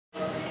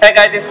Hey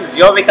guys, this is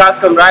your Vikas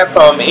KumRai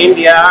from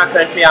India.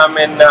 Currently I'm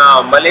in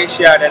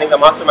Malaysia attending the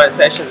mastermind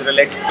sessions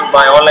related to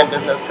my online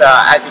business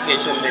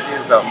education, it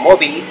is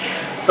Mobi.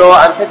 So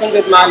I'm sitting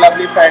with my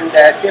lovely friend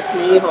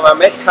Tiffany, whom I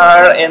met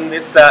her in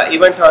this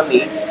event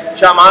only.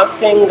 So I'm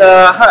asking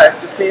her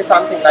to say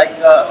something like,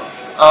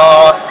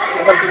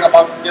 say something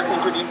about, just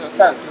introduce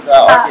yourself to the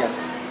audience.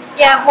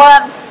 Yeah,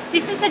 well,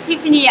 this is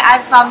Tiffany.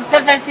 I'm from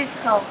San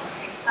Francisco.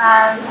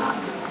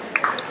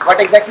 What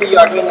exactly you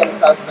are doing in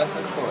San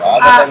Francisco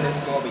other than this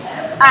Mobi?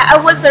 I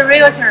was a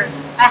realtor.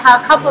 I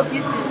have a couple of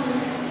businesses.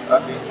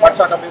 Okay. What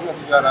sort of business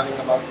you are running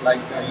about? Like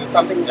you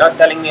are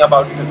telling me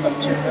about some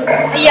children.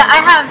 Yeah,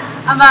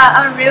 I'm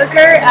a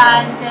realtor,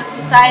 and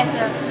besides,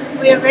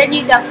 we're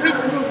running the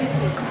preschool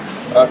business.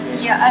 Okay.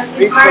 Yeah,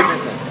 Preschool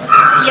business.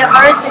 Okay. Yeah,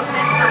 very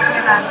successful. We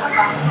have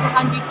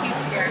about 200 kids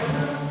here.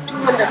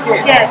 200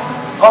 kids. Yes.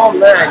 Oh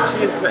man,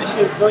 she's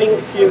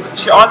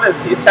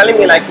telling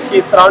me like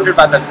she's surrounded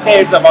by the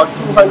kids, about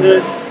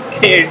 200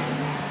 kids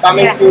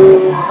coming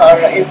to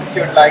her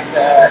institute, like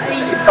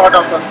it's sort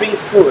of a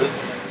preschool.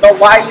 So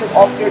why you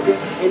opted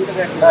this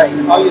internet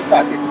line? How you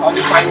started? How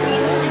you find this?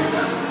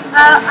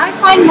 I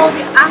find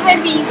Mobi. I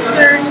have been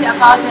searching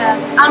about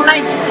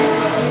online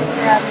business since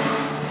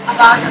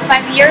about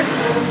 5 years.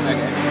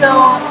 Okay. So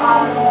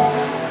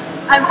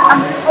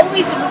I'm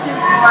always looking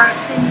for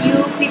the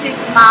new business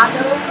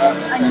model,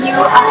 a new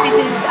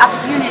business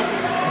opportunity.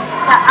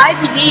 That I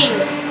believe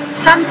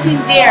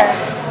something there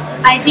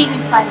I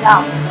didn't find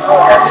out.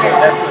 Oh, that's good,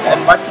 that's good. And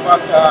what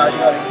about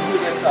your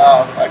experience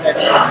of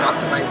attending this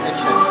mastermind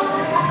session?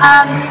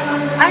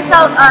 I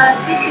saw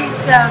this is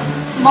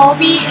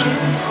Mobi,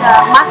 is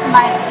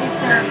mastermind.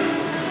 It's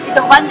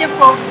a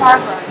wonderful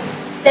program.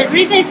 The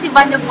reason it's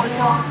wonderful,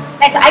 so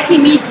like I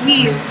can meet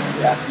you.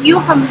 Yeah. You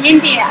from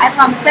India, I'm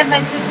from San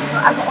Francisco,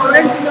 I'm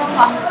originally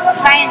from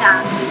China.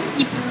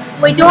 If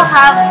we don't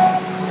have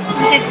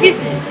this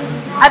business,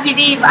 I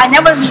believe I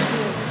never meet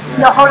you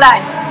the whole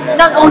life. Yeah.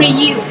 Not only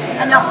you,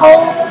 and the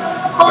whole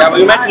Yeah,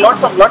 we met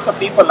lots of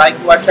people like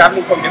who are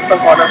traveling from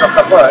different corners of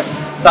the world.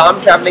 So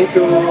I'm traveling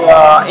to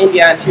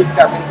India and she's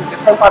traveling to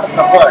different part of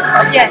the world.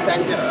 Like Yes.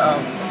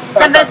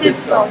 San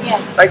Francisco,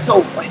 yeah. Right,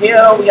 so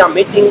here we are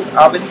meeting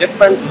with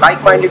different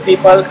like-minded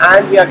people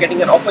and we are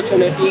getting an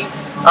opportunity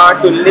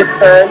to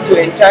listen, to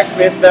interact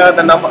with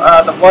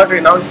the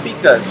world-renowned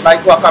speakers, like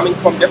who are coming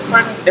from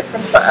different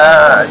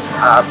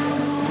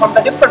from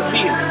the different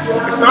fields.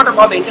 It's not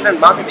about the internet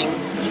marketing.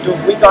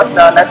 We got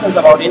lessons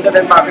about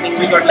internet marketing.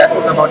 We got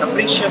lessons about the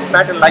precious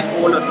metal like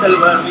gold or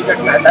silver. We got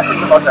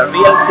lessons about the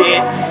real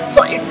estate.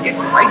 So it's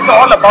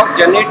all about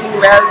generating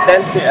wealth,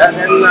 then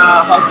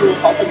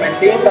how to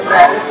maintain the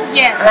wealth.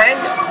 Yeah. And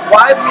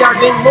why we are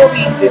doing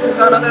Mobi, this is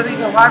another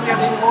reason why we are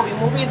doing Mobi.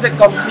 Mobi is a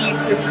complete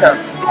system.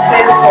 It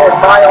stands for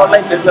My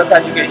Online Business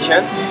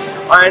Education.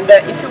 And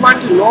if you want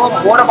to know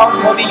more about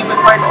Mobi, you will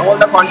find all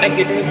the contact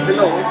details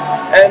below.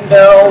 And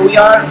we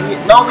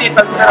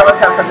consider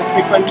ourselves as a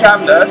frequent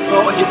traveler.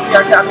 So if we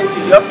are traveling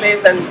to your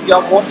place, then you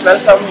are most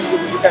welcome.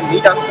 You can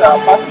meet us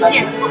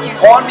personally,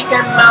 or we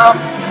can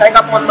hang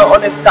up on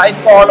a Skype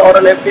call or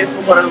on a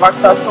Facebook or on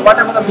WhatsApp. So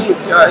whatever the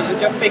means, you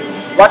just pick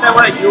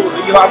whatever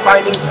you are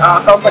finding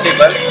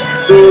comfortable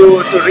to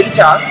reach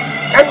us,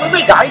 and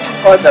we will guide you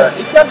further.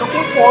 If you are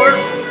looking for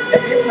a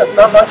business,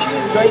 now she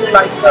is doing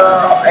like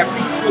a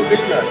preschool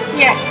business.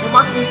 Yes. You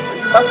must be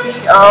doing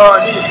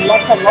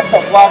lots of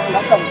work,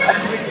 lots of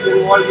activities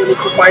involved. You need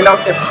to find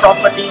out the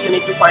property, you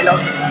need to find out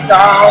the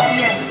staff.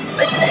 Yeah.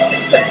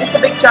 It's a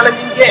big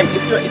challenging game.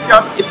 If you're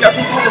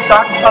thinking to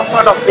start some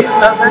sort of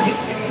business, then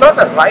it's not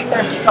the right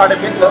time to start a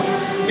business,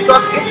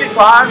 because it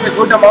requires a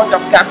good amount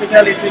of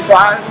capital. It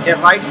requires a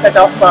right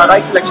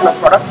selection of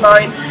product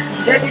line.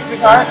 Then it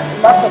requires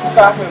lots of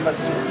staff members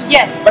too.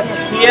 Yes. But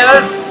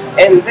here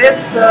in this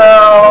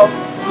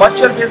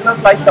virtual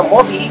business like the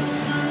Mobi,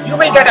 you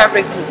will get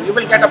everything. You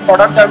will get a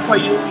product done for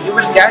you. You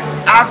will get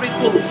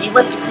everything.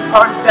 Even if you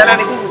can't sell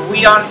anything,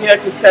 we are here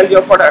to sell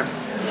your products.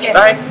 Yes.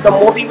 Right? The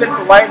Mobi will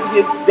provide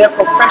their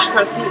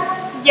professional team.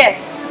 Yes.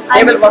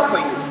 They will work for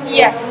you.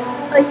 Yeah.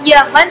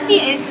 One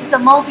thing is the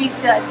Mobi's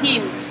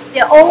team.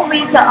 They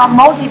always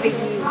motivate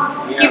you,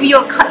 give you,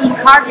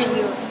 encourage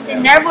you. They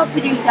never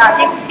put you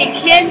down.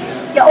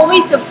 They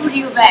always put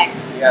you back.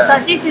 Yeah. So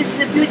this is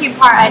the beauty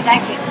part. I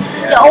like it.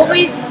 Yeah. They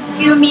always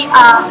give me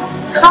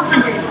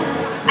confidence.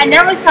 I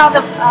never thought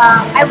that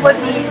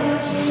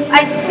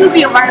I should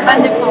be very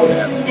wonderful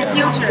in the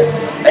future.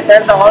 And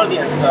tell the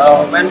audience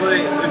when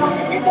we will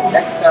be meeting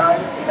next time.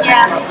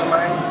 Yeah.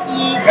 Mastermind.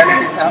 Yeah. When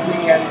it is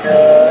happening and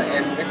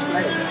in which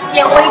place.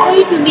 Yeah, we're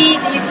going to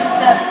meet. This is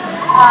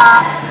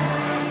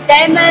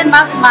Diamond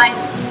Mastermind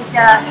in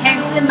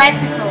Cancun,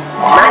 Mexico,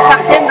 in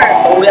September.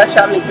 So we are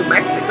traveling to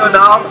Mexico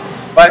now,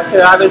 but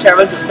I will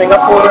travel to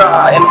Singapore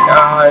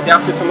day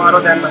after tomorrow.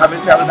 Then I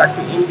will travel back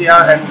to India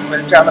and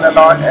will travel a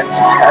lot. And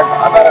she has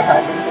other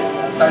assignments in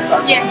San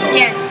Francisco.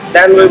 Yes.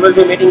 Then we will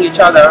be meeting each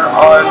other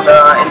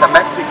in the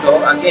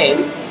Mexico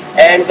again.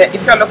 And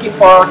if you're looking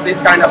for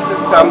this kind of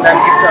system, then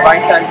it's the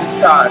right time to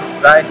start,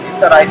 right? It's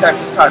the right time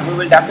to start. We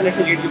will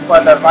definitely lead you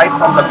further right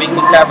from the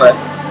beginning level.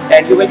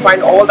 and you will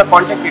find all the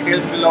contact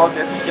details below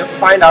this. Just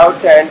find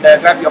out and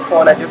grab your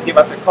phone and just give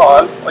us a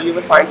call, or you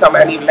will find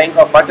any link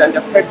or button.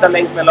 Just hit the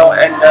link below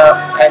and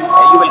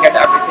you will get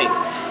everything.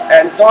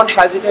 And don't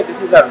hesitate,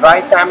 this is the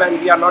right time, and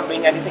we are not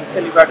doing anything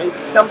silly, we are doing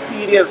some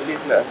serious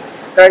business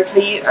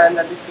currently. And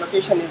this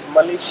location is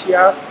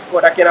Malaysia,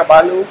 Kota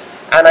Kinabalu,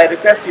 and I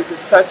request you to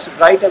search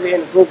right away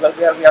in Google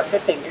where we are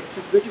sitting. It's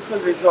a beautiful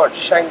resort,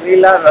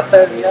 Shangri-La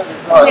Rasaria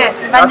Resort. Yes,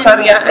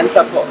 Rasaria and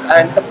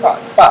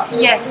Spa.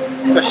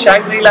 Yes. So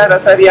Shangri-La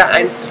Rasaria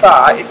and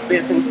Spa, it's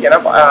based in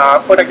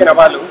Kota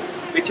Kinabalu,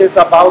 which is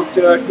about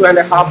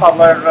 2.5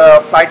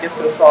 hour flight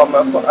distance from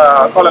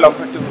Kuala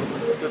Lumpur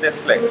to this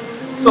place.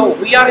 So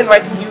we are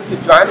inviting you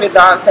to join with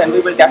us, and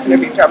we will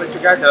definitely travel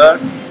together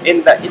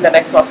in the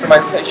next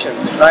mastermind session.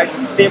 Right?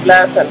 So stay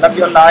blessed and love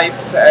your life,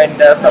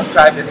 and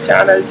subscribe this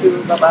channel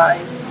too. Bye bye.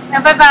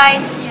 Bye bye.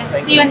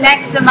 Yeah. See you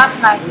next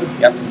mastermind.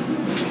 Yep.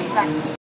 Bye.